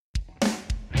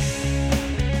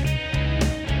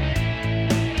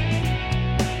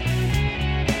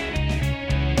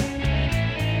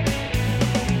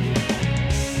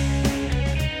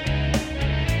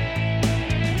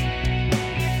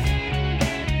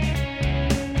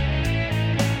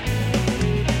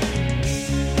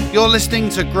You're listening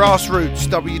to Grassroots,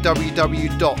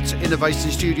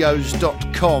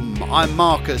 www.innovationstudios.com. I'm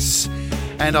Marcus,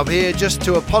 and I'm here just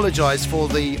to apologise for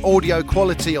the audio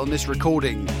quality on this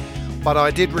recording. But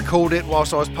I did record it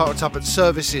whilst I was parked up at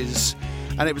services,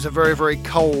 and it was a very, very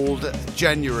cold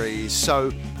January.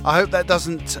 So I hope that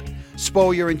doesn't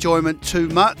spoil your enjoyment too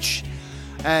much.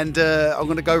 And I'm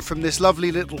going to go from this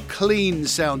lovely little clean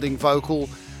sounding vocal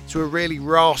to a really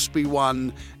raspy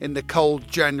one in the cold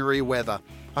January weather.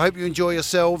 I hope you enjoy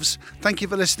yourselves. Thank you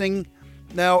for listening.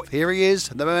 Now, here he is,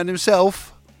 the man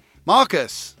himself,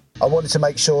 Marcus. I wanted to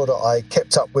make sure that I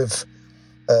kept up with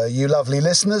you lovely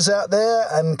listeners out there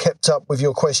and kept up with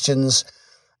your questions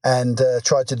and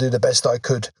tried to do the best I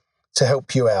could to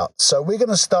help you out. So we're going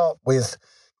to start with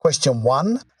question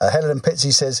 1. Helen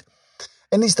Pitsy says,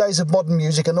 in these days of modern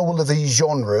music and all of these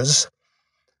genres,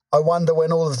 I wonder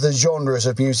when all of the genres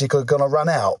of music are going to run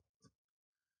out.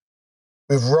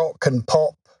 With rock and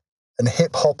pop and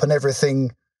hip-hop and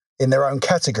everything in their own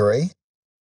category.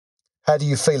 How do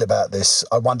you feel about this?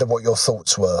 I wonder what your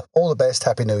thoughts were. All the best.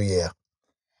 Happy New Year.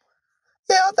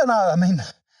 Yeah, I don't know. I mean,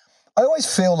 I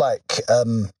always feel like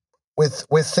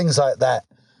with things like that,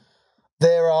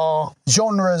 there are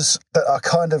genres that are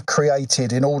kind of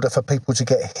created in order for people to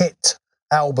get hit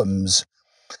albums.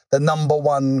 The number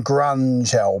one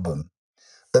grunge album,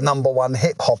 the number one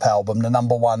hip-hop album, the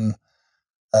number one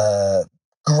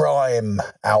grime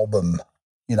album,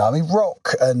 you know. I mean,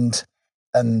 rock and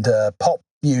pop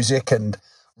music and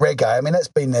reggae, I mean, that's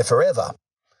been there forever.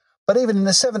 But even in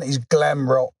the 70s, glam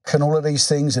rock and all of these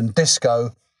things and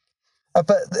disco, but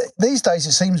these days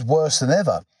it seems worse than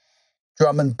ever.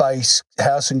 Drum and bass,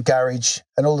 house and garage,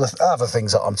 and all the other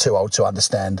things that I'm too old to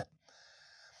understand.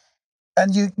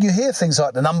 And you hear things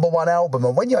like the number one album,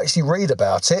 and when you actually read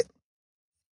about it,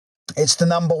 it's the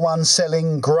number one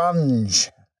selling grunge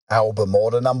album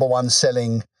or the number one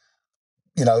selling,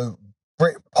 you know,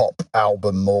 Britpop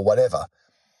album or whatever.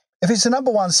 If it's the number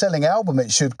one selling album,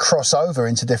 it should cross over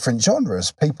into different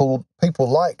genres. People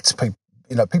liked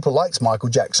Michael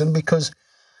Jackson because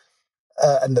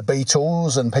and the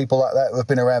Beatles and people like that who have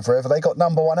been around forever. They got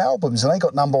number one albums, and they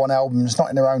got number one albums not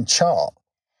in their own chart.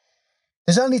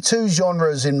 There's only two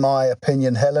genres, in my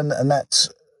opinion, Helen, and that's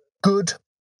good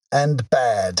and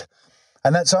bad.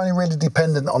 And that's only really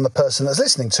dependent on the person that's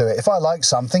listening to it. If I like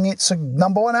something, it's a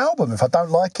number one album. If I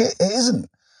don't like it, it isn't.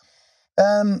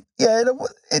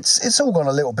 It's all gone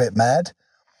a little bit mad.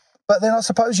 But then I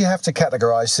suppose you have to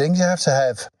categorise things. You have to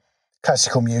have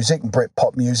classical music and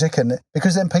Britpop music, and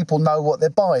because then people know what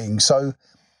they're buying. So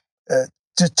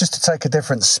just to take a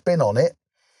different spin on it,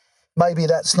 maybe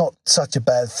that's not such a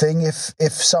bad thing if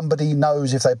somebody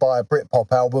knows, if they buy a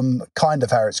Britpop album, kind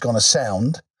of how it's going to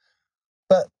sound.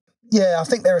 But yeah, I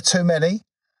think there are too many,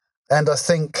 and I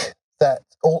think that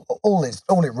all it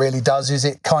really does is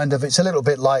it's a little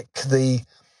bit like the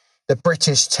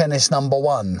British tennis number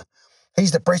one.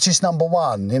 He's the British number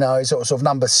one, you know, he's sort of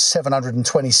number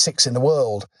 726 in the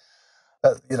world.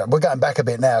 We're going back a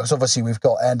bit now because obviously we've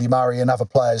got Andy Murray and other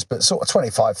players, but sort of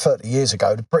 25, 30 years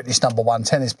ago, the British number one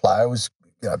tennis player was,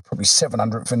 you know, probably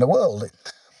 700th in the world.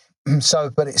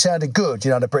 But it sounded good,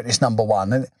 you know, the British number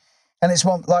one. And it's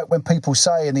like when people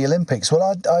say in the Olympics,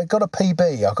 well, I got a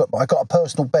PB, I got a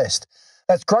personal best.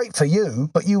 That's great for you,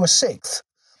 but you were 6th.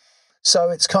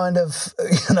 So it's kind of,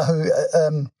 you know,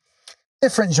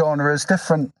 different genres,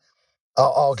 different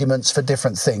arguments for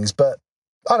different things. But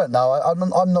I don't know.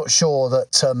 I'm not sure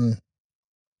that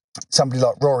somebody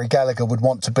like Rory Gallagher would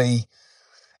want to be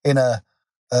in a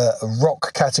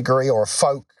rock category or a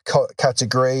folk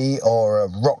category or a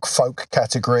rock folk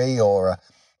category or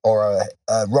a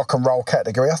rock and roll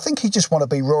category. I think he'd just want to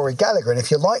be Rory Gallagher. And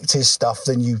if you liked his stuff,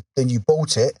 then you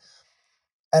bought it.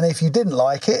 And if you didn't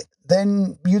like it,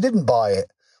 then you didn't buy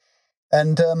it.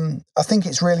 And I think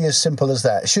it's really as simple as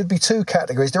that. It should be two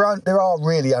categories. There are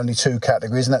really only two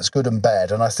categories, and that's good and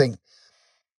bad. And I think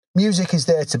music is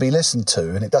there to be listened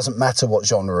to, and it doesn't matter what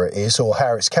genre it is or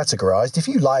how it's categorised. If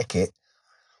you like it,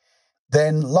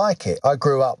 then like it. I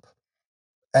grew up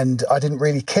and I didn't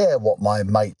really care what my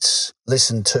mates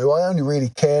listened to. I only really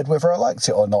cared whether I liked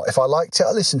it or not. If I liked it,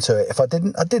 I listened to it. If I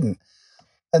didn't, I didn't.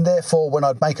 And therefore, when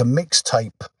I'd make a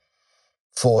mixtape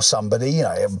for somebody, you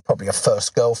know, probably a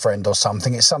first girlfriend or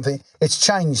something, it's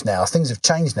changed now. Things have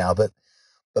changed now, but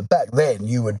back then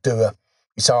you would you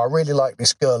say, I really like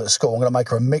this girl at school, I'm going to make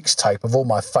her a mixtape of all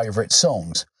my favourite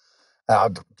songs.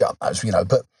 You know,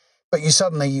 but you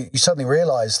suddenly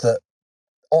realise that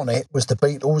on it was the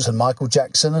Beatles and Michael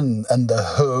Jackson and the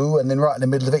Who, and then right in the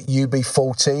middle of it,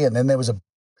 UB40, and then there was a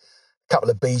couple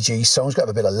of Bee Gees songs, got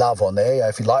a bit of love on there,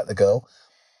 if you like the girl.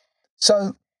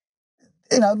 So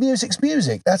music's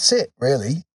music. That's it,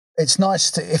 really. It's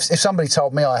nice to if somebody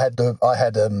told me I had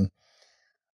a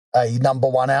number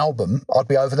one album, I'd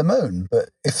be over the moon. But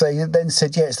if they then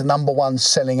said, yeah, it's the number one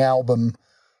selling album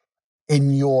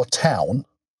in your town,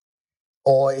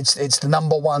 or it's the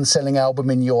number one selling album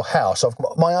in your house, I've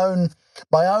got my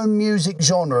own music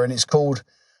genre, and it's called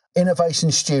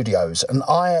Innovation Studios. And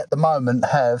I, at the moment,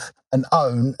 have and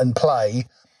own and play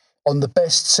on the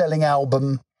best selling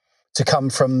album to come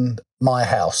from my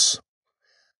house.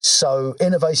 So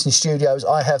Innovation Studios,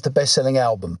 I have the best selling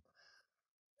album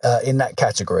in that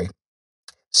category.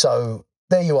 So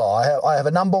there you are. I have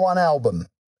a number one album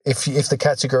if the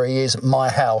category is my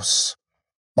house,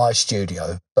 my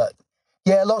studio. But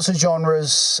yeah, lots of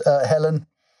genres, Helen,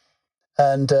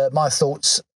 and my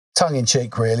thoughts, tongue in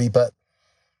cheek, really. But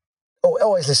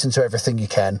always listen to everything you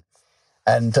can.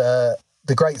 And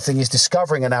the great thing is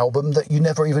discovering an album that you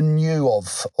never even knew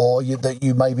of, or that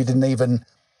you maybe didn't even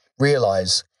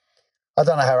realise. I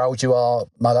don't know how old you are,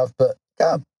 my love, but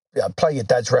go and play your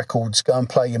dad's records, go and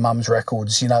play your mum's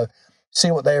records,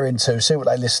 see what they're into, see what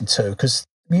they listen to, because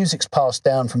music's passed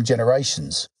down from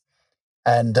generations.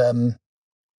 And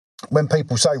when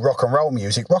people say rock and roll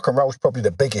music, rock and roll is probably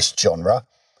the biggest genre.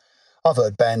 I've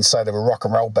heard bands say they were rock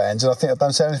and roll bands, and I think I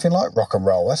don't sound anything like rock and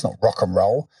roll. That's not rock and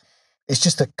roll. It's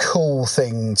just a cool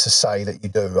thing to say that you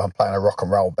do. I'm playing a rock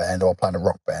and roll band, or I'm playing a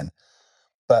rock band.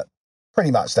 But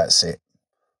pretty much that's it.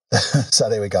 So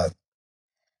there we go.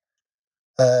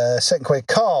 Second question,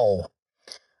 Carl.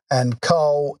 And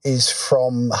Carl is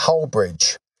from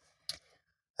Hullbridge.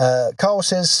 Carl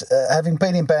says, having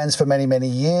been in bands for many, many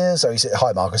years, he said,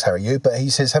 hi Marcus, how are you? But he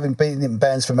says, having been in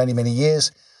bands for many, many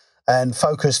years and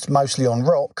focused mostly on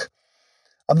rock,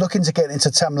 I'm looking to get into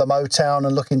Tamla Motown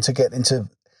and looking to get into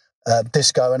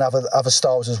disco and other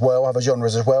styles as well, other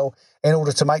genres as well, in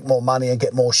order to make more money and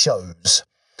get more shows.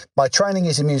 My training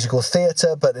is in musical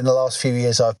theatre, but in the last few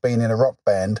years I've been in a rock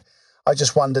band. I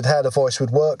just wondered how the voice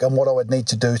would work and what I would need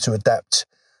to do to adapt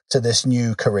to this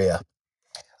new career.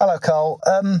 Hello, Carl.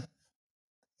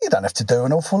 You don't have to do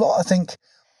an awful lot. I think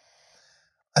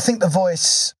the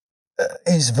voice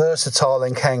is versatile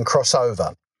and can cross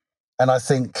over. And I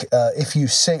think if you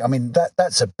sing,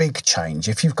 that's a big change.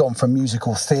 If you've gone from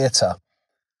musical theatre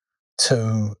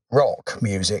to rock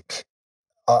music,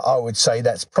 I would say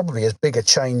that's probably as big a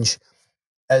change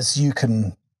as you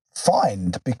can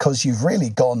find, because you've really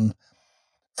gone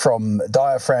from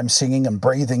diaphragm singing and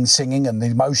breathing singing and the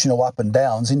emotional up and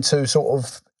downs into sort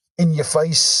of in your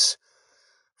face,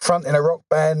 front in a rock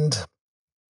band,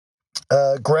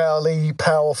 growly,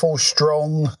 powerful,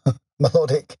 strong,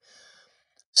 melodic.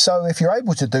 So if you're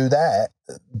able to do that,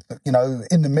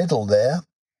 in the middle there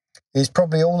is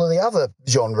probably all of the other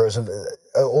genres and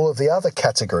all of the other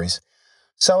categories.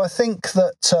 So I think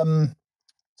that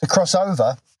to cross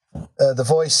over, the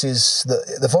voice is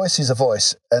a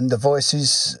voice, and the voice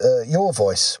is your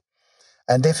voice.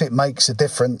 And if it makes a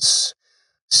difference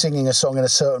singing a song in a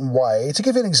certain way, to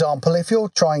give you an example, if you're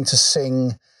trying to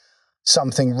sing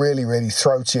something really, really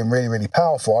throaty and really, really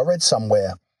powerful, I read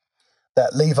somewhere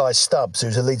that Levi Stubbs,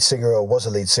 who's a lead singer or was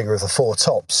a lead singer of the Four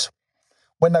Tops,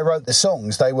 when they wrote the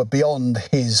songs, they were beyond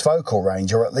his vocal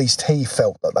range, or at least he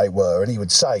felt that they were. And he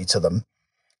would say to them,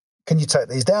 can you take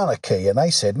these down a key? And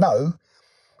they said, no,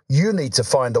 you need to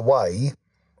find a way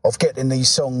of getting these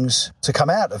songs to come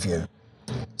out of you.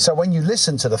 So when you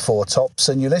listen to the Four Tops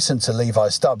and you listen to Levi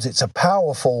Stubbs, it's a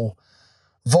powerful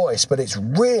voice, but it's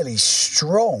really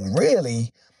strong,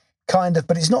 really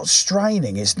but it's not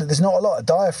straining. There's not a lot of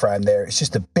diaphragm there. It's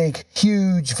just a big,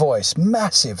 huge voice,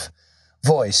 massive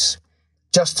voice,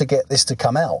 just to get this to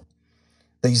come out,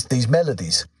 these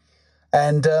melodies.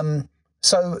 And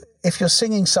so if you're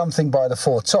singing something by the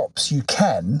Four Tops, you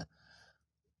can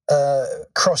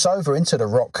cross over into the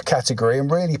rock category and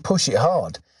really push it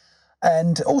hard.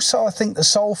 And also, I think the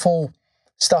soulful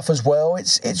stuff as well,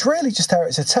 it's really just how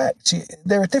it's attacked.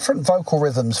 There are different vocal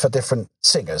rhythms for different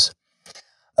singers.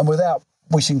 And without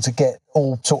wishing to get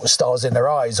all sort of stars in their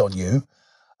eyes on you,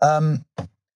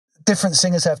 different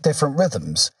singers have different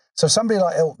rhythms. So somebody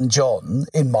like Elton John,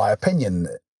 in my opinion,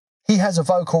 he has a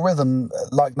vocal rhythm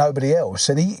like nobody else.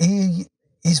 And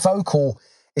his vocal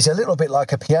is a little bit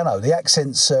like a piano. The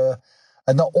accents are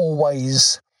not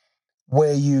always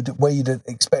where you'd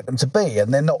expect them to be,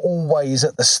 and they're not always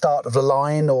at the start of the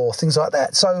line or things like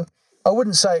that. So I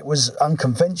wouldn't say it was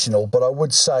unconventional, but I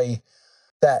would say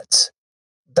that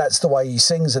that's the way he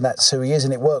sings and that's who he is,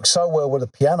 and it works so well with the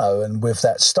piano and with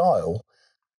that style.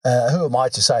 Who am I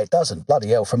to say it doesn't? Bloody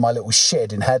hell, from my little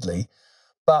shed in Hadley.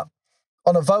 But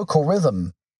on a vocal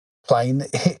rhythm plane,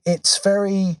 it's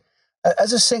very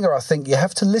As a singer, I think you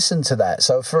have to listen to that.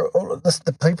 So for all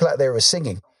the people out there who are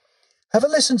singing, have a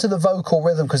listen to the vocal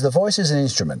rhythm, because the voice is an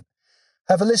instrument.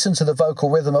 Have a listen to the vocal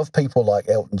rhythm of people like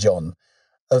Elton John,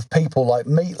 of people like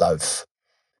Meat Loaf,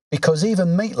 because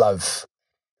even Meat Loaf,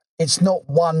 it's not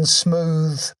one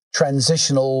smooth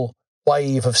transitional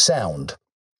wave of sound.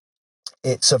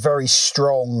 It's a very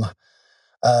strong,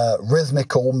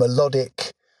 rhythmical,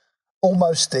 melodic,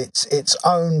 almost its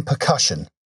own percussion.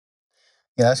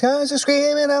 You know, it's a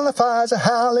screaming and the fires are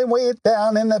howling way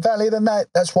down in the valley of the night.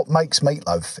 That's what makes Meat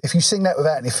Loaf. If you sing that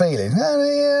without any feeling,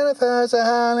 the fires are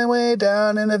howling way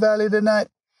down in the valley of the night,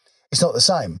 it's not the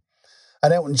same.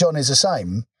 And Elton John is the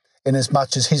same in as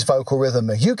much as his vocal rhythm.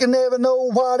 You can never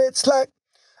know what it's like.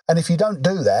 And if you don't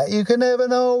do that, you can never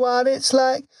know what it's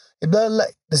like.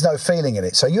 There's no feeling in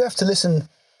it. So you have to listen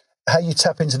how you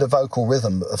tap into the vocal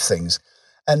rhythm of things.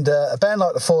 And a band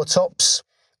like the Four Tops,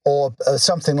 or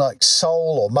something like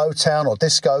soul or Motown or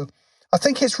disco, I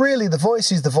think it's really the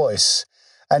voice is the voice.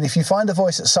 And if you find a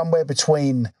voice that's somewhere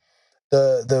between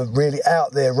the really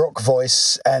out there rock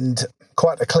voice and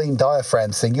quite a clean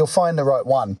diaphragm thing, you'll find the right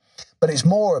one. But it's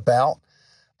more about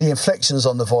the inflections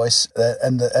on the voice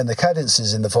and the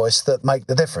cadences in the voice that make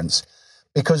the difference.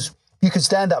 Because you could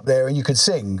stand up there and you could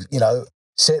sing, you know,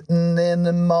 sitting in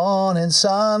the morning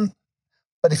sun.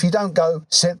 But if you don't go,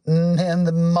 sitting in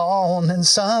the morning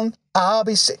sun, I'll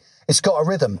be sitting. It's got a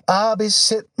rhythm. I'll be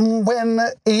sitting when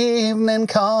the evening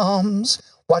comes,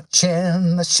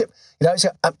 watching the ship. You know, it's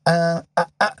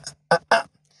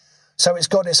So it's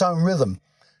got its own rhythm.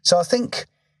 So I think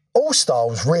all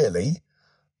styles really.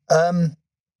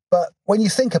 But when you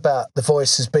think about the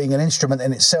voice as being an instrument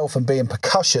in itself and being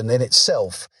percussion in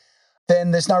itself,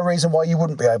 then there's no reason why you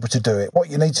wouldn't be able to do it. What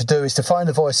you need to do is to find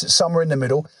a voice that's somewhere in the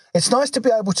middle. It's nice to be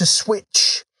able to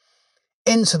switch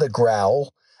into the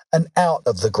growl and out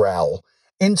of the growl,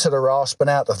 into the rasp and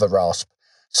out of the rasp.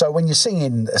 So when you're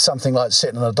singing something like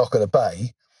Sitting on the Dock of the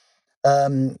Bay,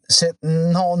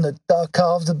 sitting on the dock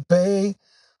of the bay,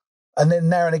 and then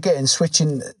now and again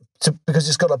switching to, because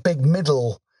it's got a big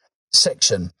middle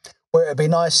section, where it'd be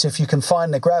nice if you can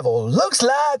find the gravel. Looks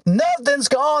like nothing's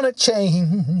gonna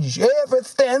change.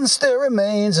 Everything still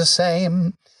remains the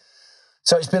same.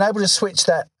 So it's been able to switch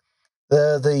that,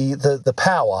 the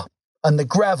power and the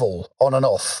gravel on and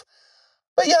off.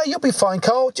 But yeah, you'll be fine,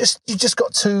 Carl. You just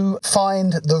got to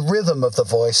find the rhythm of the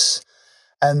voice,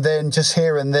 and then just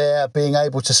here and there being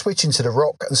able to switch into the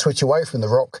rock and switch away from the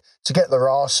rock to get the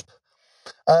rasp.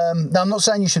 Now, I'm not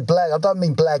saying you should blag. I don't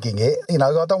mean blagging it. You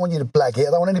know, I don't want you to blag it.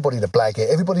 I don't want anybody to blag it.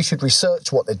 Everybody should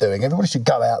research what they're doing. Everybody should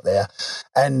go out there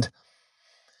and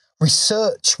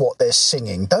research what they're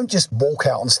singing. Don't just walk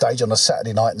out on stage on a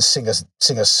Saturday night and sing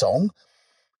a song,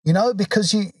 you know,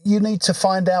 because you need to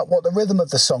find out what the rhythm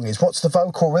of the song is. What's the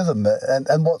vocal rhythm?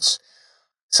 And what's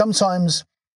sometimes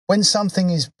when something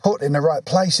is put in the right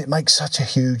place, it makes such a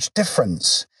huge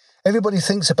difference. Everybody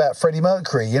thinks about Freddie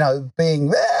Mercury, you know,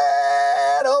 being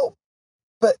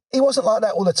but he wasn't like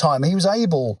that all the time. He was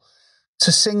able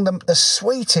to sing the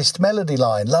sweetest melody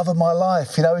line, Love of My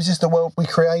Life. You know, it's just the world we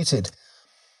created.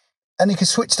 And he could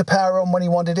switch the power on when he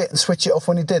wanted it and switch it off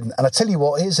when he didn't. And I tell you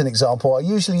what, here's an example. I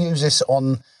usually use this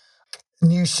on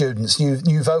new students,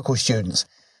 new vocal students.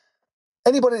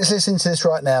 Anybody that's listening to this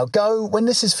right now, go, when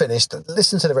this is finished,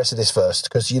 listen to the rest of this first,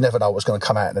 because you never know what's going to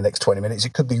come out in the next 20 minutes.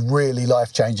 It could be really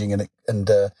life-changing and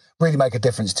really make a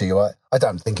difference to you. I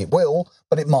don't think it will,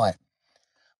 but it might.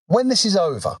 When this is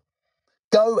over,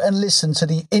 go and listen to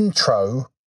the intro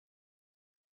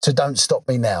to Don't Stop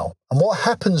Me Now. And what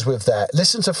happens with that,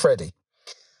 listen to Freddie.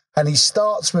 And he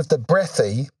starts with the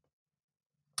breathy,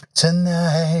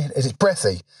 tonight, it's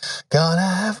breathy, gonna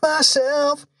have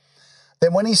myself.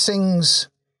 Then when he sings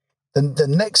the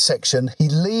next section, he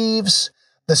leaves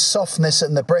the softness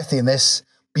and the breathiness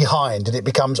behind, and it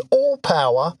becomes all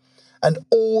power and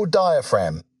all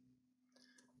diaphragm.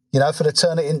 You know, for the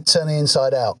turn it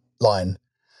inside out line.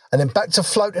 And then back to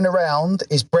floating around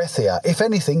is breathier. If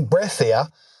anything, breathier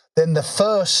than the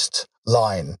first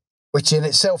line, which in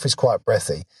itself is quite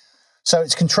breathy. So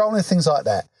it's controlling things like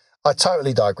that. I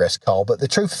totally digress, Carl, but the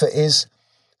truth of it is,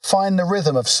 find the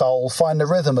rhythm of soul, find the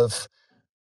rhythm of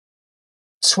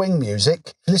swing music.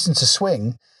 If you listen to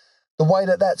swing, the way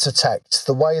that that's attacked,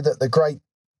 the way that the great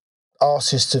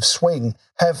artists of swing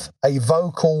have a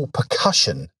vocal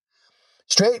percussion.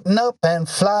 Straighten up and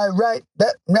fly right.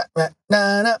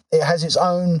 It has its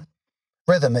own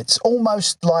rhythm. It's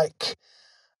almost like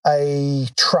a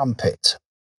trumpet.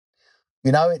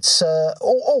 You know, it's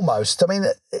almost, I mean,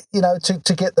 you know,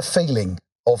 to get the feeling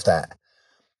of that,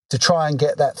 to try and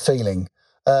get that feeling.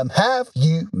 Have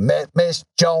you met Miss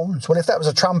Jones? Well, if that was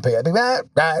a trumpet, it'd be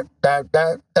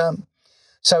da-da-da-da-dum.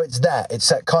 So it's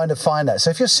that kind of fine that.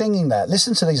 So if you're singing that,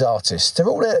 listen to these artists. They're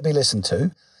all there to be listened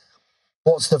to.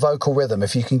 What's the vocal rhythm?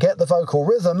 If you can get the vocal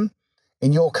rhythm,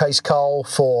 in your case, Carl,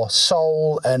 for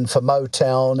soul and for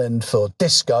Motown and for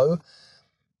disco,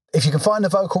 if you can find the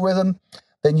vocal rhythm,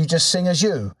 then you just sing as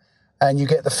you and you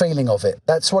get the feeling of it.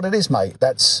 That's what it is, mate.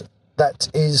 That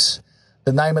is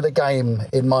the name of the game,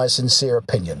 in my sincere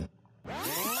opinion.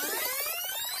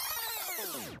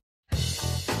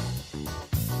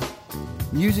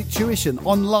 Music tuition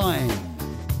online.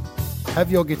 Have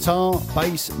your guitar,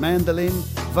 bass, mandolin,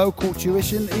 vocal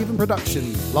tuition, even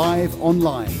production live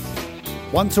online.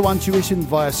 One-to-one tuition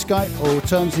via Skype or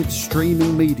alternative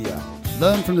streaming media.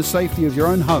 Learn from the safety of your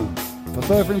own home. For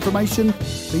further information,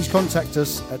 please contact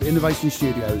us at Innovation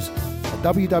Studios at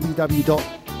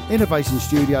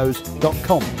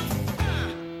www.innovationstudios.com.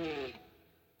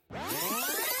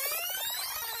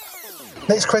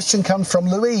 Next question comes from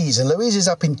Louise, and Louise is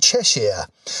up in Cheshire.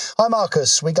 Hi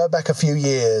Marcus, we go back a few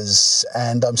years,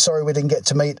 and I'm sorry we didn't get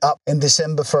to meet up in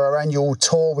December for our annual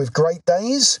tour with Great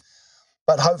Days,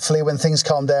 but hopefully when things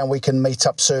calm down we can meet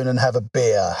up soon and have a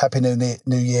beer. Happy New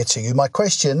Year to you. My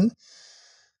question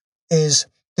is,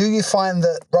 do you find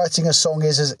that writing a song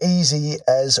is as easy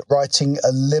as writing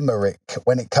a limerick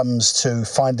when it comes to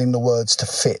finding the words to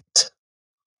fit?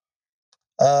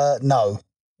 No.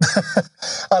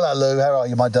 Hello, Lou. How are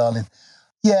you, my darling?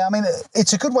 Yeah, I mean,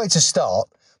 it's a good way to start,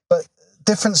 but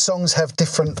different songs have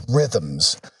different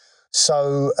rhythms.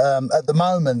 So at the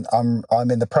moment,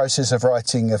 I'm in the process of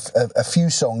writing a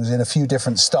few songs in a few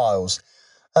different styles.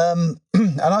 And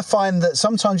I find that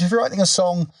sometimes if you're writing a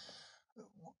song,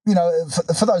 you know,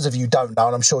 for those of you who don't know,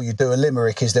 and I'm sure you do, a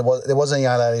limerick is there was a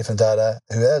young lady from Dada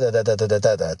who and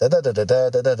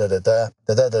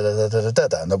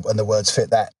the words fit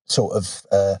that sort of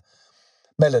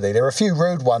melody. There are a few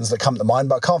rude ones that come to mind,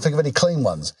 but I can't think of any clean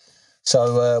ones.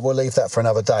 So we'll leave that for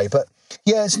another day. But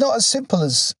yeah, it's not as simple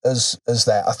as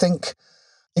that. I think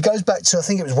it goes back to, I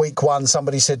think it was week one.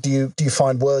 Somebody said, do you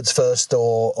find words first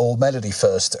or melody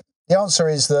first? The answer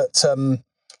is that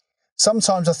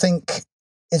sometimes I think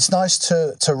it's nice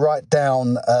to write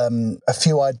down a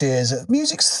few ideas. I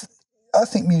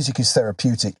think music is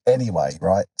therapeutic anyway,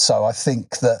 right? So I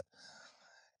think that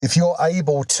if you're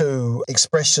able to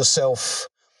express yourself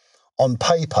on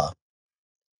paper,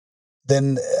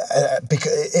 then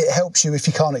it helps you if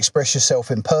you can't express yourself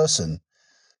in person.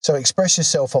 So express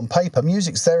yourself on paper.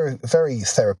 Music's very, very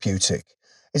therapeutic.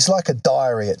 It's like a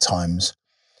diary at times.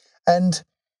 And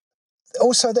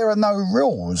also, there are no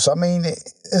rules. I mean,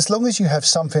 as long as you have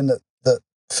something that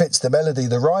fits the melody,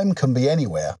 the rhyme can be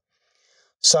anywhere.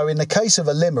 So in the case of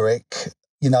a limerick,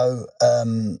 you know,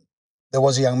 there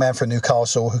was a young man from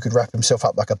Newcastle who could wrap himself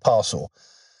up like a parcel.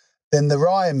 Then the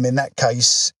rhyme in that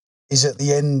case is at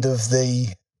the end of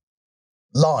the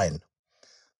line.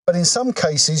 But in some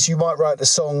cases, you might write a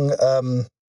song.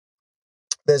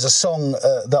 There's a song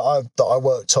that I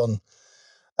worked on,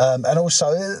 and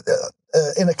also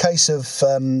in a case of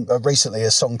recently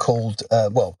a song called,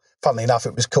 funnily enough,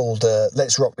 it was called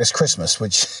 "Let's Rock This Christmas,"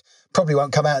 which probably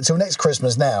won't come out until next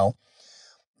Christmas now.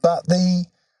 But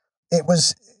it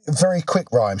was very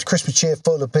quick rhymes. Christmas cheer,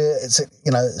 full of beer. It's,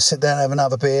 you know, sit down, have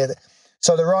another beer.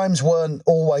 So the rhymes weren't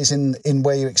always in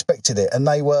where you expected it, and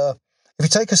they were. If you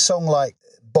take a song like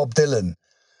Bob Dylan,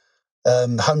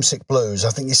 "Homesick Blues," I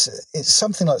think it's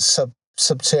something like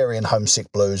Subterranean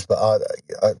Homesick Blues, but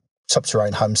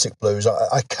Subterranean Homesick Blues.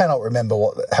 I cannot remember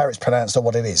how it's pronounced or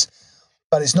what it is,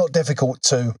 but it's not difficult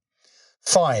to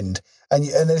find.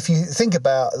 And if you think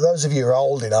about, those of you who are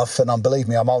old enough, and believe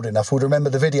me, I'm old enough, would remember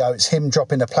the video. It's him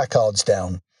dropping the placards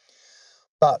down.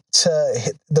 But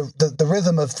the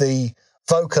rhythm of the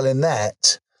vocal in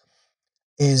that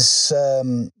is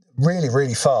really,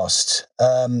 really fast.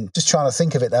 Just trying to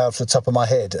think of it now off the top of my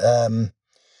head.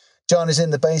 John is in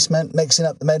the basement, mixing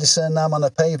up the medicine. I'm on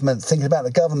the pavement, thinking about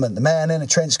the government. The man in a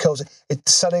trench coat.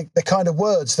 It's the kind of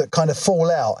words that kind of fall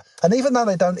out. And even though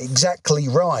they don't exactly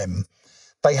rhyme,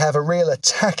 they have a real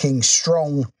attacking,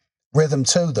 strong rhythm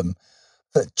to them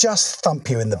that just thump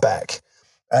you in the back.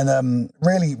 And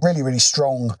really, really, really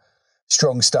strong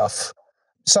stuff.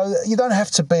 So you don't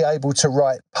have to be able to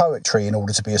write poetry in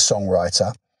order to be a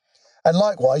songwriter. And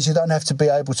likewise, you don't have to be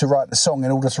able to write the song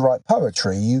in order to write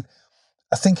poetry.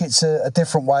 I think it's a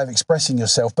different way of expressing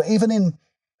yourself. But even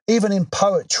in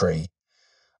poetry,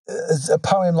 a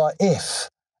poem like If,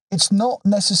 it's not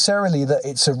necessarily that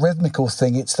it's a rhythmical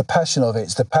thing. It's the passion of it.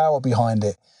 It's the power behind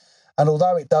it. And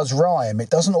although it does rhyme, it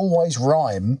doesn't always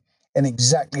rhyme in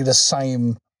exactly the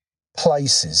same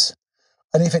places.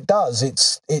 And if it does,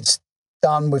 it's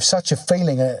done with such a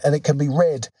feeling, and it can be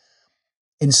read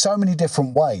in so many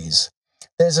different ways.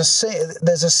 There's a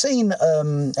scene,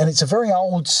 and it's a very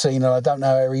old scene, and I don't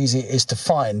know how easy it is to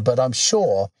find, but I'm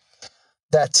sure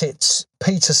that it's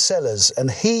Peter Sellers, and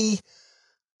he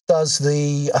does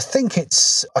I think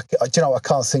it's, I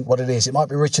can't think what it is. It might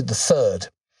be Richard III.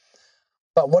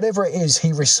 But whatever it is,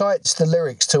 he recites the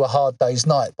lyrics to A Hard Day's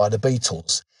Night by the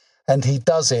Beatles, and he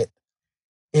does it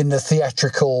in the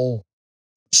theatrical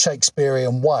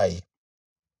Shakespearean way.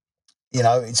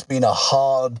 It's been a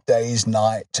hard day's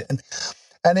night.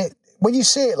 And it, when you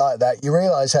see it like that, you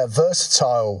realise how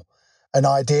versatile an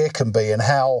idea can be, and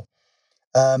how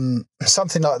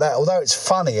something like that, although it's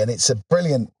funny and it's a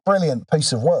brilliant, brilliant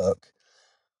piece of work,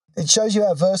 it shows you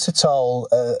how versatile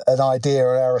an idea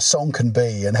or how a song can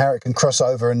be, and how it can cross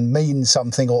over and mean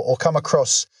something or come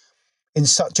across in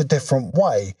such a different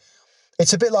way.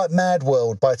 It's a bit like Mad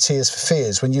World by Tears for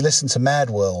Fears. When you listen to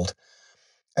Mad World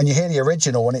and you hear the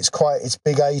original, and it's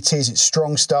big 80s, it's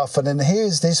strong stuff, and then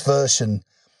here's this version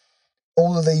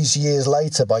all of these years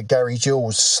later by Gary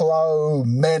Jules, slow,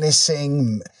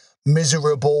 menacing,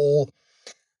 miserable,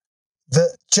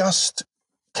 that just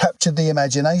captured the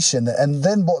imagination. And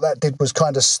then what that did was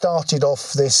kind of started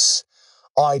off this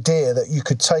idea that you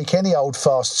could take any old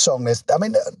fast song. A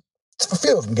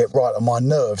few of them get right on my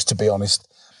nerves, to be honest.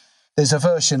 There's a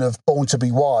version of Born to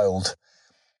Be Wild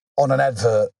on an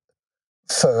advert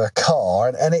for a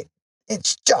car, and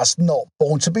it's just not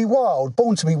Born to Be Wild.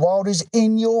 Born to Be Wild is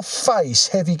in your face,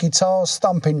 heavy guitars,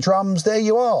 thumping drums, there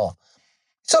you are.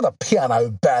 It's not a piano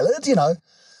ballad,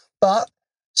 but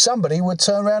somebody would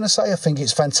turn around and say, I think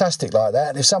it's fantastic like that.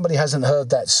 And if somebody hasn't heard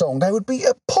that song, they would be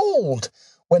appalled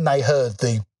when they heard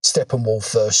the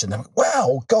Steppenwolf version. They went,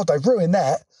 wow, God, they've ruined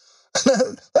that.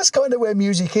 That's kind of where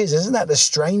music is. Isn't that the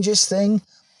strangest thing?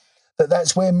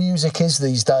 That's where music is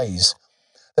these days.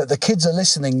 That the kids are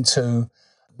listening to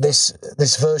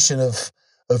this version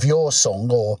of your song,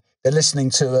 or they're listening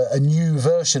to a new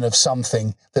version of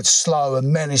something that's slow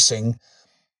and menacing.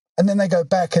 And then they go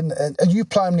back and you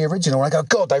play them the original, and I go,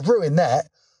 God, they've ruined that.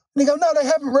 And you go, no, they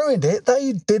haven't ruined it.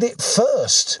 They did it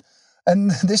first.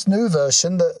 And this new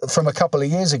version from a couple of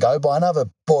years ago by another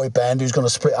boy band who's going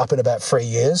to split up in about 3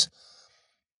 years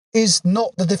is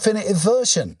not the definitive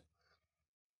version.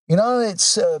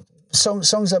 It's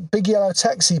songs like Big Yellow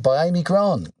Taxi by Amy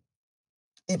Grant.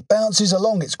 It bounces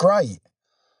along, it's great.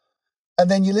 And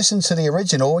then you listen to the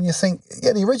original and you think,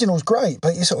 yeah, the original's great,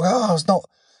 but you sort of, it's not...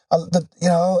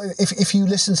 if you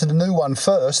listen to the new one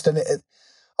first, then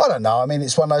I don't know.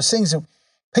 It's one of those things.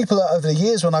 People over the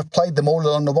years, when I've played them, All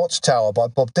Along the Watchtower by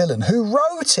Bob Dylan, who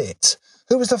wrote it?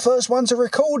 Who was the first one to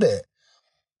record it?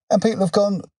 And people have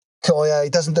gone, oh yeah, he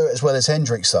doesn't do it as well as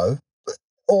Hendrix though.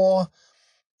 Or,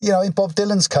 in Bob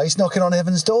Dylan's case, Knocking on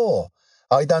Heaven's Door.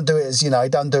 Oh, he don't do it he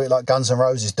doesn't do it like Guns N'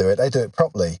 Roses do it. They do it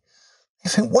properly. You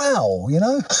think, wow,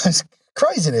 it's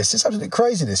craziness. It's absolute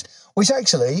craziness. Which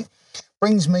actually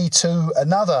brings me to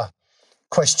another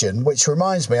question, which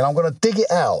reminds me, and I'm going to dig it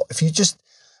out. If you just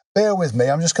bear with me,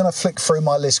 I'm just going to flick through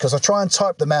my list, because I try and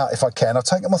type them out if I can. I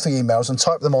take them off the emails and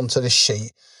type them onto this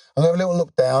sheet. I'm going to have a little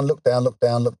look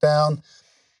down,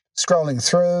 scrolling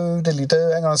through,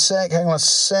 diddly-do, hang on a sec.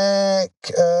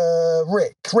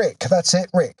 Rick, that's it,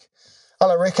 Rick.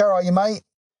 Hello, Rick, how are you, mate?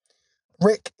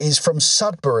 Rick is from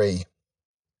Sudbury.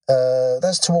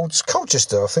 That's towards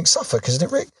Colchester, I think, Suffolk, isn't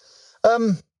it, Rick?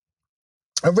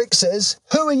 And Rick says,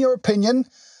 who, in your opinion,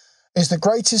 is the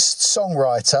greatest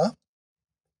songwriter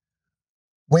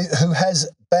who has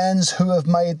bands who have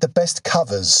made the best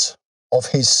covers of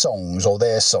his songs or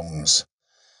their songs?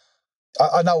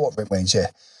 I know what Rick means,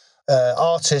 yeah.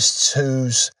 Artists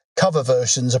whose cover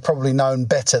versions are probably known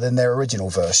better than their original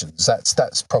versions.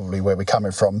 That's probably where we're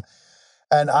coming from.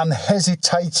 And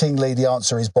unhesitatingly, the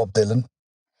answer is Bob Dylan.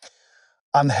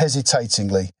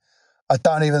 Unhesitatingly. I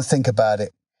don't even think about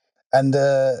it. And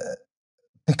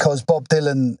because Bob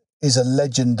Dylan is a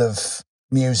legend of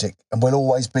music and will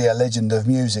always be a legend of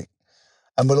music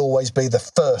and will always be the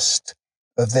first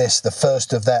of this, the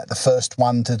first of that, the first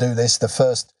one to do this, the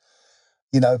first,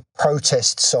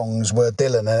 protest songs were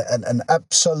Dylan, an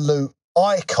absolute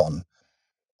icon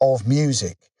of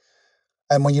music.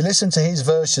 And when you listen to his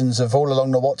versions of All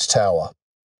Along the Watchtower,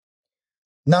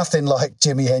 nothing like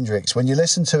Jimi Hendrix. When you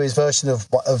listen to his version of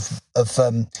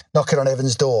Knocking on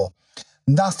Heaven's Door,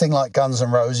 nothing like Guns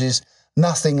N' Roses,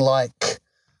 nothing like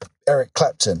Eric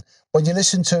Clapton. When you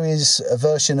listen to his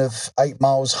version of 8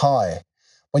 Miles High,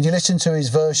 when you listen to his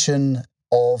version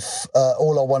of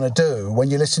All I Want to Do, when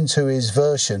you listen to his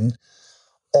version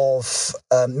of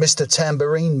Mr.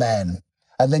 Tambourine Man,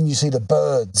 and then you see the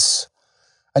Byrds,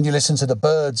 and you listen to the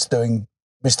Byrds doing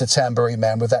Mr. Tambourine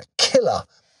Man with that killer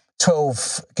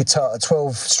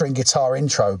 12-string guitar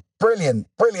intro. Brilliant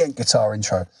guitar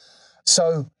intro.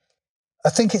 So I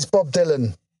think it's Bob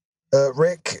Dylan,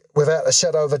 Rick, without a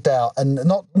shadow of a doubt. And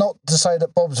not to say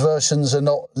that Bob's versions are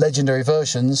not legendary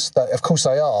versions, that of course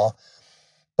they are,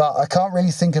 but I can't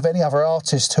really think of any other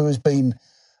artist who has been,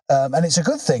 and it's a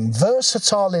good thing,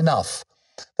 versatile enough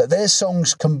that their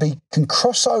songs can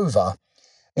cross over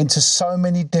into so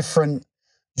many different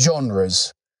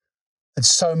genres and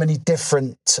so many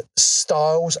different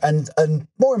styles and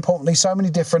more importantly, so many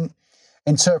different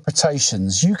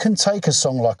interpretations. You can take a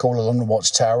song like All Along the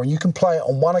Watchtower and you can play it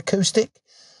on one acoustic,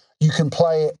 you can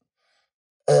play it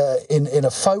in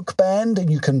a folk band, and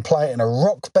you can play it in a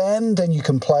rock band, and you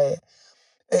can play it.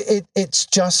 It's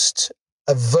just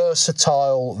a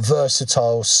versatile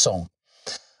song.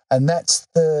 And that's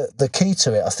the key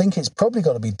to it. I think it's probably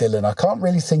got to be Dylan. I can't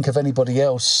really think of anybody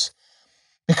else,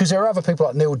 because there are other people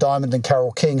like Neil Diamond and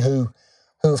Carole King who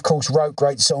of course wrote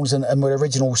great songs and were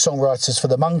original songwriters for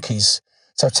the Monkees.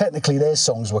 So technically their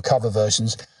songs were cover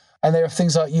versions. And there are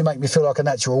things like You Make Me Feel Like a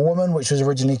Natural Woman, which was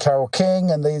originally Carole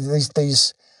King, and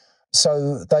these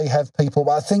so they have people.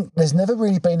 But I think there's never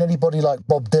really been anybody like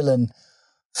Bob Dylan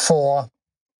for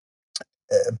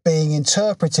being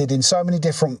interpreted in so many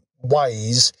different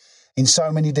ways, in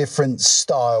so many different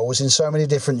styles, in so many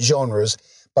different genres,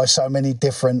 by so many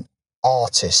different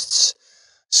artists.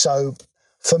 So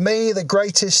for me, the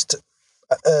greatest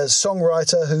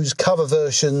songwriter whose cover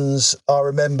versions are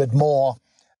remembered more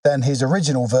than his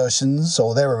original versions,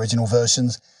 or their original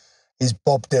versions, is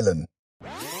Bob Dylan.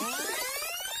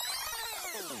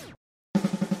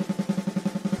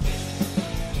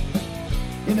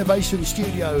 Innovation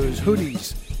Studios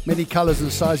hoodies, many colours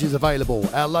and sizes available.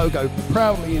 Our logo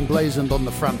proudly emblazoned on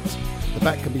the front. The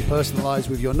back can be personalised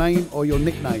with your name or your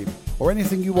nickname, or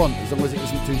anything you want, as long as it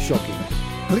isn't too shocking.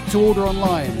 Click to order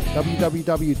online,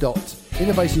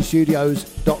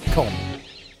 www.innovationstudios.com.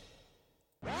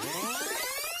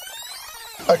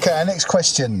 Okay, our next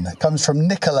question comes from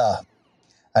Nicola,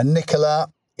 and Nicola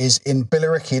is in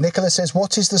Billericay. Nicola says,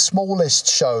 what is the smallest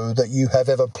show that you have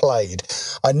ever played?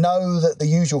 I know that the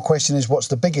usual question is, what's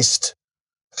the biggest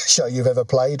show you've ever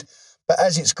played? But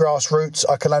as it's grassroots,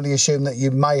 I can only assume that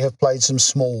you may have played some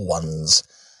small ones.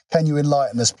 Can you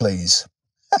enlighten us, please?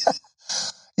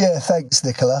 Yeah, thanks,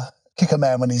 Nicola. Kick a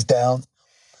man when he's down.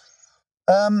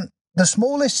 The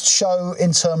smallest show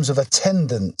in terms of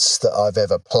attendance that I've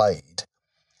ever played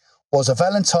was a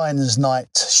Valentine's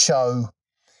night show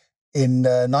in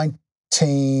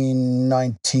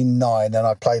 1999, and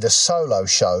I played a solo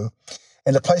show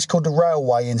in a place called the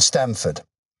Railway in Stamford.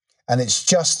 And it's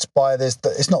just by this,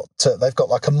 it's not, they've got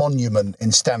like a monument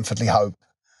in Stamford-le-Hope.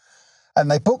 And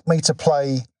they booked me to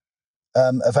play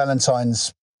a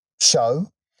Valentine's show,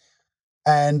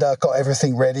 and got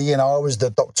everything ready. I was the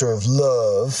Doctor of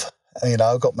Love,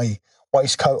 got my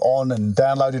waistcoat on and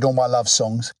downloaded all my love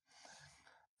songs.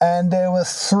 And there were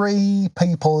 3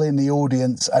 people in the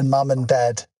audience, and Mum and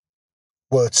Dad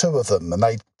were 2 of them, and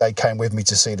they came with me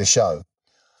to see the show.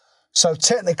 So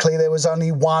technically there was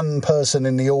only 1 person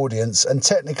in the audience, and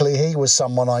technically he was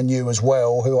someone I knew as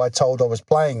well, who I told I was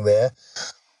playing there.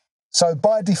 So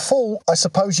by default, I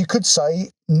suppose you could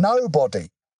say nobody.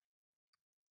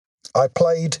 I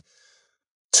played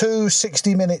 2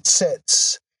 60-minute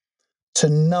sets to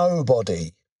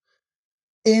nobody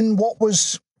in what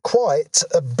was quite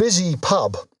a busy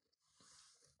pub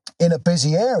in a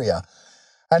busy area.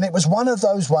 And it was one of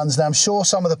those ones, now I'm sure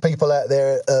some of the people out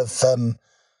there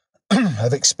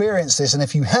have experienced this, and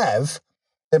if you have,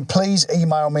 then please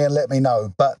email me and let me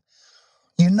know. But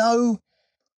when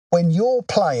you're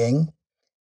playing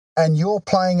and you're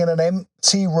playing in an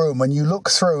empty room and you look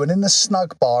through and in the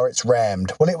snug bar it's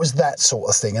rammed. Well, it was that sort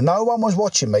of thing, and no one was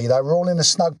watching me. They were all in a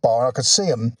snug bar and I could see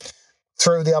them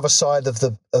through the other side of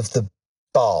the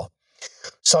bar.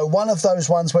 So one of those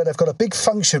ones where they've got a big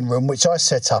function room, which I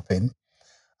set up in,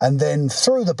 and then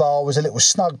through the bar was a little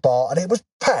snug bar, and it was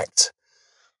packed.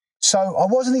 So I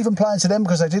wasn't even playing to them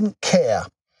because I didn't care.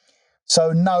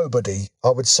 So nobody, I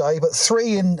would say, but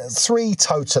 3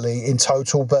 totally in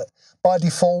total, but by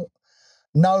default,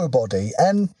 nobody.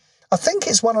 And I think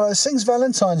it's one of those things,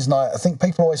 Valentine's night, I think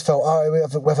people always felt, we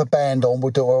have a band on,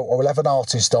 we'll have an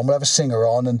artist on, we'll have a singer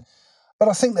on, but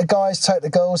I think the guys take the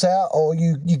girls out, or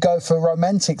you go for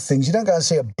romantic things. You don't go and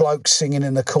see a bloke singing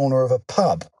in the corner of a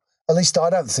pub. At least I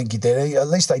don't think you did. At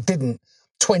least they didn't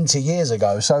 20 years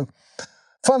ago. So,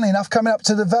 funnily enough, coming up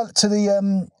to the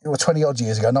 20 odd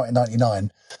years ago,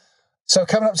 1999. So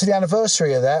coming up to the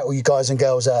anniversary of that, all you guys and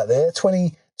girls out there,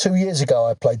 22 years ago,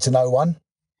 I played to no one.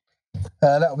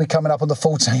 That will be coming up on the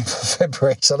 14th of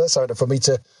February. So that's something for me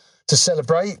to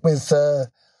celebrate with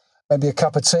maybe a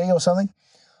cup of tea or something.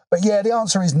 But yeah, the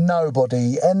answer is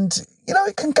nobody. And, you know,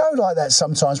 it can go like that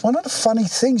sometimes. One of the funny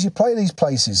things, you play these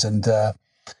places and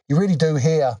you really do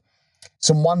hear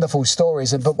some wonderful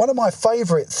stories. But one of my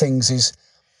favourite things is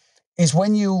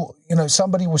when you know,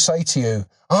 somebody will say to you,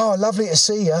 "Oh, lovely to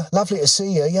see you. Lovely to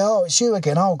see you. Yeah, oh, it's you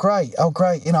again. Oh, great. Oh,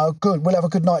 great. You know, good. We'll have a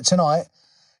good night tonight.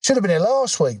 Should have been here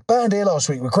last week. Band here last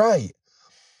week were great."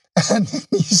 And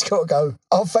you just got to go,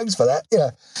 "Oh, thanks for that.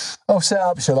 Yeah, I'll set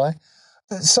up, shall I?"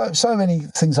 So many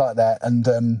things like that.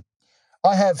 And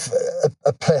I have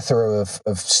a plethora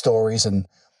of stories and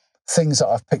things that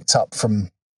I've picked up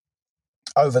from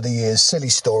over the years, silly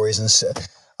stories. And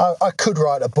I could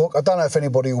write a book. I don't know if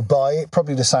anybody will buy it.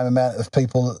 Probably the same amount of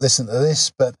people that listen to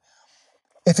this. But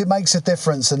if it makes a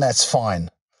difference, then that's fine.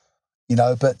 You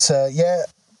know, but yeah,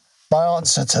 my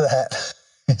answer to that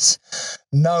is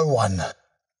no one.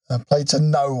 I played to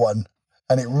no one.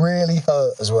 And it really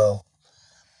hurt as well.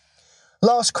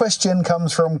 Last question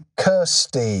comes from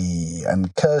Kirsty,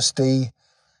 and Kirsty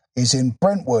is in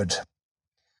Brentwood.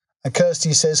 And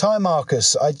Kirsty says, "Hi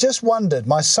Marcus, I just wondered,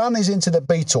 my son is into the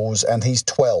Beatles and he's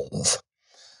 12.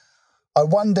 I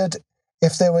wondered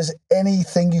if there was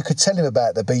anything you could tell him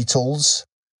about the Beatles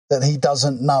that he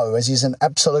doesn't know, as he's an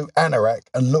absolute anorak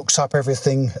and looks up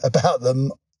everything about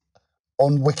them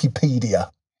on Wikipedia."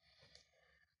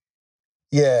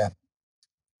 Yeah.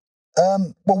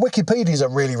 Well, Wikipedia is a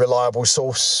really reliable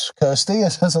source, Kirsty,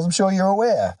 as I'm sure you're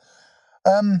aware.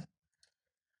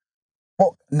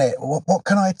 What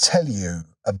can I tell you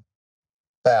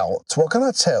about? What can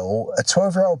I tell a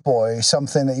 12-year-old boy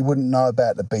something that he wouldn't know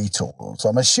about the Beatles?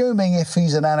 I'm assuming if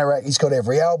he's an anorak, he's got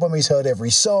every album, he's heard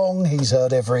every song, he's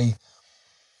heard every,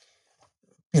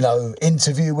 you know,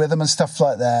 interview with them and stuff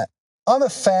like that. I'm a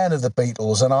fan of the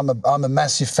Beatles, and I'm a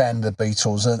massive fan of the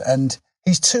Beatles, and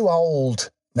he's too old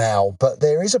now, but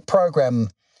there is a program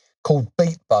called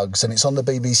Beat Bugs, and it's on the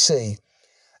BBC,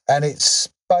 and it's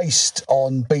based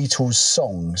on Beatles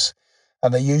songs,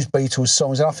 and they use Beatles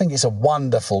songs, and I think it's a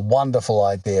wonderful, wonderful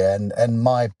idea, and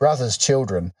my brother's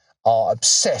children are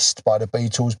obsessed by the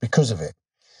Beatles because of it.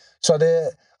 So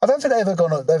I don't think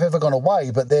they've ever gone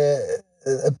away, but they're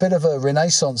a bit of a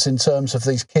renaissance in terms of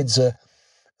these kids are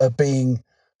being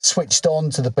switched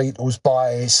on to the Beatles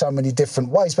by so many different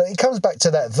ways. But it comes back to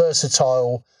that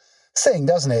versatile thing,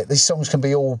 doesn't it? These songs can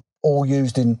be all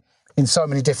used in so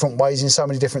many different ways, in so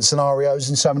many different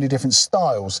scenarios, in so many different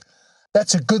styles.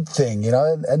 That's a good thing, you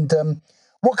know. And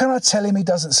what can I tell him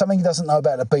something he doesn't know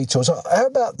about the Beatles? How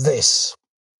about this?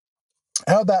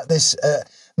 Now,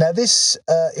 this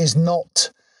is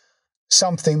not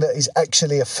something that is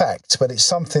actually a fact, but it's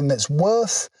something that's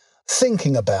worth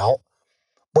thinking about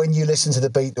when you listen to the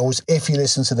Beatles, if you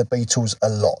listen to the Beatles a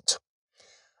lot.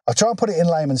 I'll try and put it in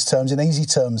layman's terms, in easy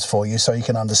terms for you so you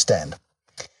can understand.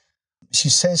 She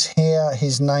says here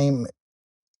his name,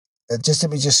 let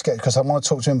me just get, because I want to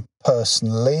talk to him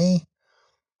personally.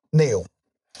 Neil,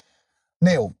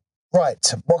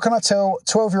 right, what can I tell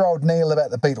 12-year-old Neil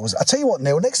about the Beatles? I tell you what,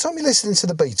 Neil, next time you're listening to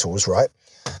the Beatles, right,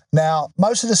 now,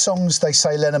 most of the songs, they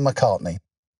say Lennon-McCartney.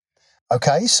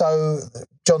 Okay, so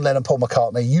John Lennon, Paul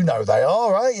McCartney, you know they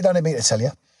are, right? You don't need me to tell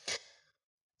you.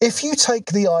 If you take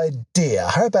the idea,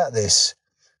 how about this,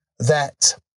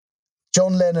 that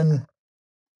John Lennon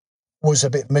was a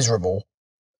bit miserable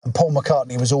and Paul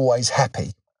McCartney was always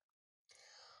happy,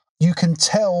 you can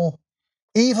tell,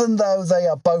 even though they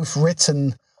are both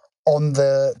written on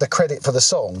the credit for the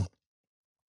song,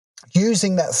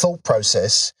 using that thought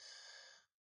process,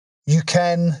 you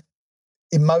can,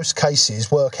 in most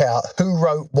cases, work out who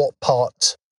wrote what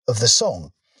part of the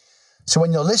song. So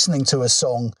when you're listening to a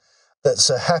song that's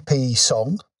a happy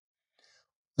song,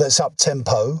 that's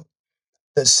up-tempo,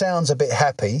 that sounds a bit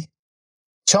happy,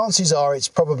 chances are it's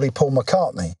probably Paul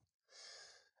McCartney.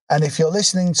 And if you're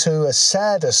listening to a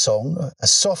sadder song, a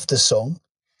softer song,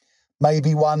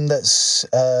 maybe one that's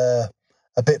a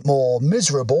bit more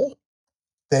miserable,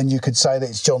 then you could say that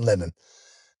it's John Lennon.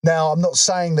 Now, I'm not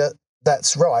saying that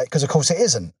that's right, because of course it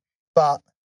isn't, but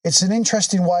it's an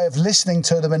interesting way of listening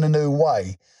to them in a new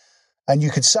way. And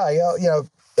you could say, oh, you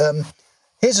know,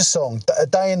 here's a song, A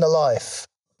Day in the Life.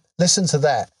 Listen to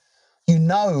that. You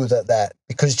know that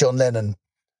because John Lennon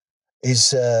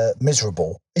is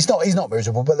miserable. He's not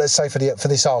miserable, but let's say for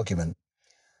this argument,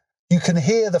 you can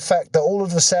hear the fact that all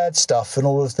of the sad stuff and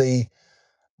all of the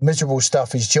miserable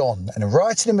stuff is John, and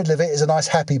right in the middle of it is a nice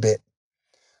happy bit.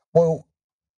 Well,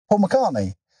 Paul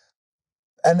McCartney.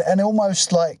 And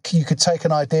almost like you could take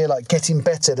an idea like Getting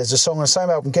Better. There's a song on the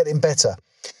same album, Getting Better.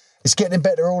 It's getting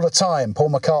better all the time,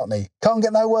 Paul McCartney. Can't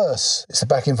get no worse. It's the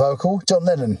backing vocal, John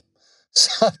Lennon.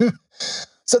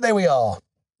 So there we are.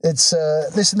 It's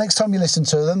listen, next time you listen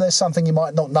to them, there's something you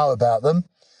might not know about them.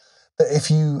 That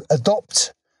if you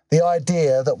adopt the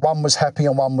idea that one was happy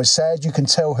and one was sad, you can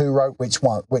tell who wrote which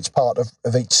part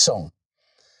of each song.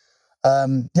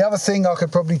 The other thing, I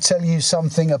could probably tell you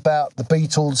something about the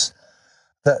Beatles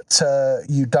that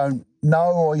you don't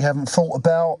know or you haven't thought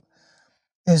about,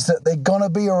 is that they're going to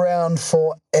be around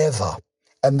forever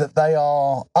and that they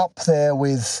are up there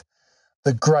with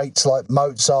the greats like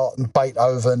Mozart and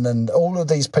Beethoven and all of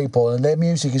these people, and their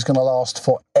music is going to last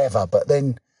forever. But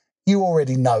then you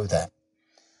already know that.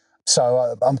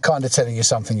 So I'm kind of telling you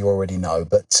something you already know.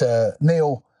 But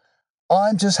Neil,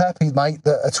 I'm just happy, mate,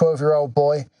 that a 12-year-old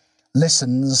boy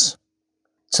listens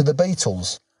to the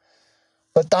Beatles.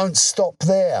 But don't stop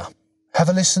there. Have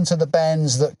a listen to the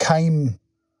bands that came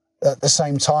at the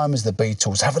same time as the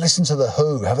Beatles. Have a listen to The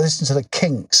Who. Have a listen to the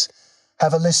Kinks.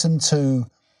 Have a listen to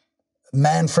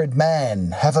Manfred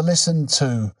Mann. Have a listen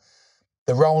to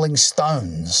the Rolling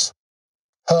Stones,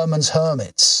 Herman's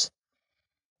Hermits.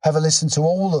 Have a listen to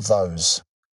all of those.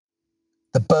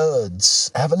 The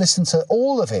Byrds. Have a listen to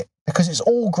all of it, because it's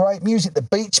all great music. The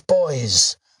Beach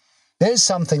Boys. There's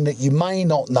something that you may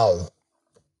not know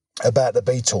about the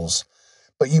Beatles,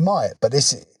 but you might. But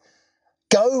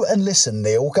go and listen,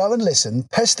 Neil. Go and listen.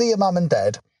 Pester your mum and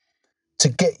dad to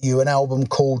get you an album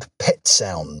called Pet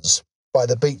Sounds by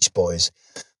the Beach Boys,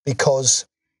 because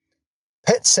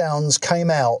Pet Sounds came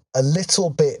out a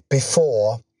little bit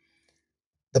before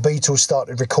the Beatles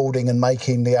started recording and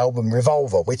making the album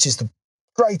Revolver, which is the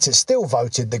greatest, still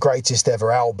voted the greatest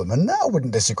ever album. And I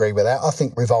wouldn't disagree with that. I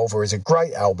think Revolver is a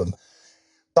great album.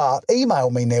 But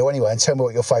email me, Neil, anyway, and tell me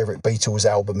what your favourite Beatles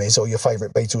album is or your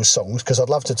favourite Beatles songs, because I'd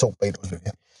love to talk Beatles with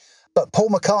you. But Paul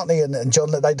McCartney and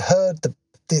John, they'd heard the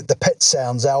Pet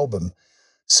Sounds album,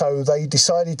 so they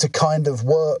decided to kind of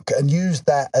work and use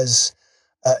that as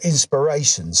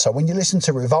inspiration. So when you listen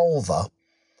to Revolver,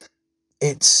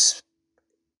 it's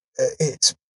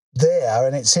there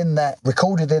and it's in that,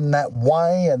 recorded in that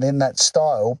way and in that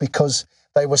style, because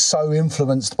they were so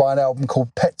influenced by an album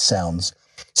called Pet Sounds.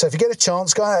 So if you get a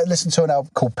chance, go out and listen to an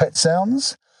album called Pet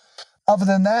Sounds. Other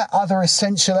than that, other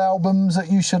essential albums that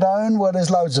you should own, well, there's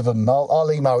loads of them. I'll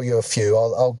email you a few.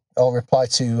 I'll reply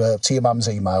to your mum's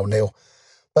email, Neil.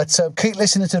 But keep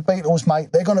listening to the Beatles,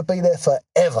 mate. They're going to be there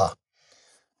forever.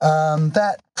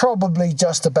 That probably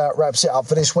just about wraps it up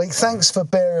for this week. Thanks for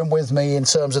bearing with me in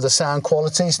terms of the sound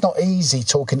quality. It's not easy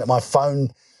talking to my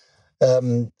phone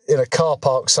in a car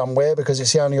park somewhere, because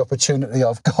it's the only opportunity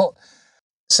I've got.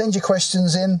 Send your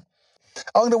questions in.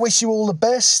 I'm going to wish you all the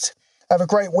best. Have a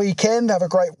great weekend. Have a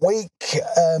great week.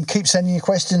 Keep sending your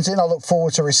questions in. I look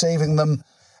forward to receiving them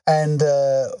and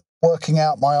working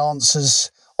out my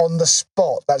answers on the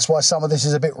spot. That's why some of this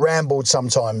is a bit rambled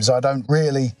sometimes. I don't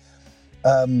really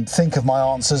think of my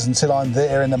answers until I'm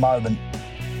there in the moment.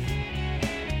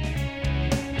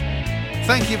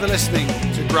 Thank you for listening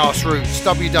to Grassroots,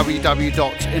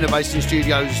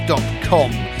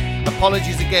 www.innovationstudios.com.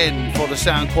 Apologies again for the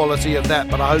sound quality of that,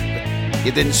 but I hope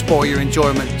it didn't spoil your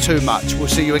enjoyment too much. We'll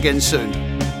see you again soon.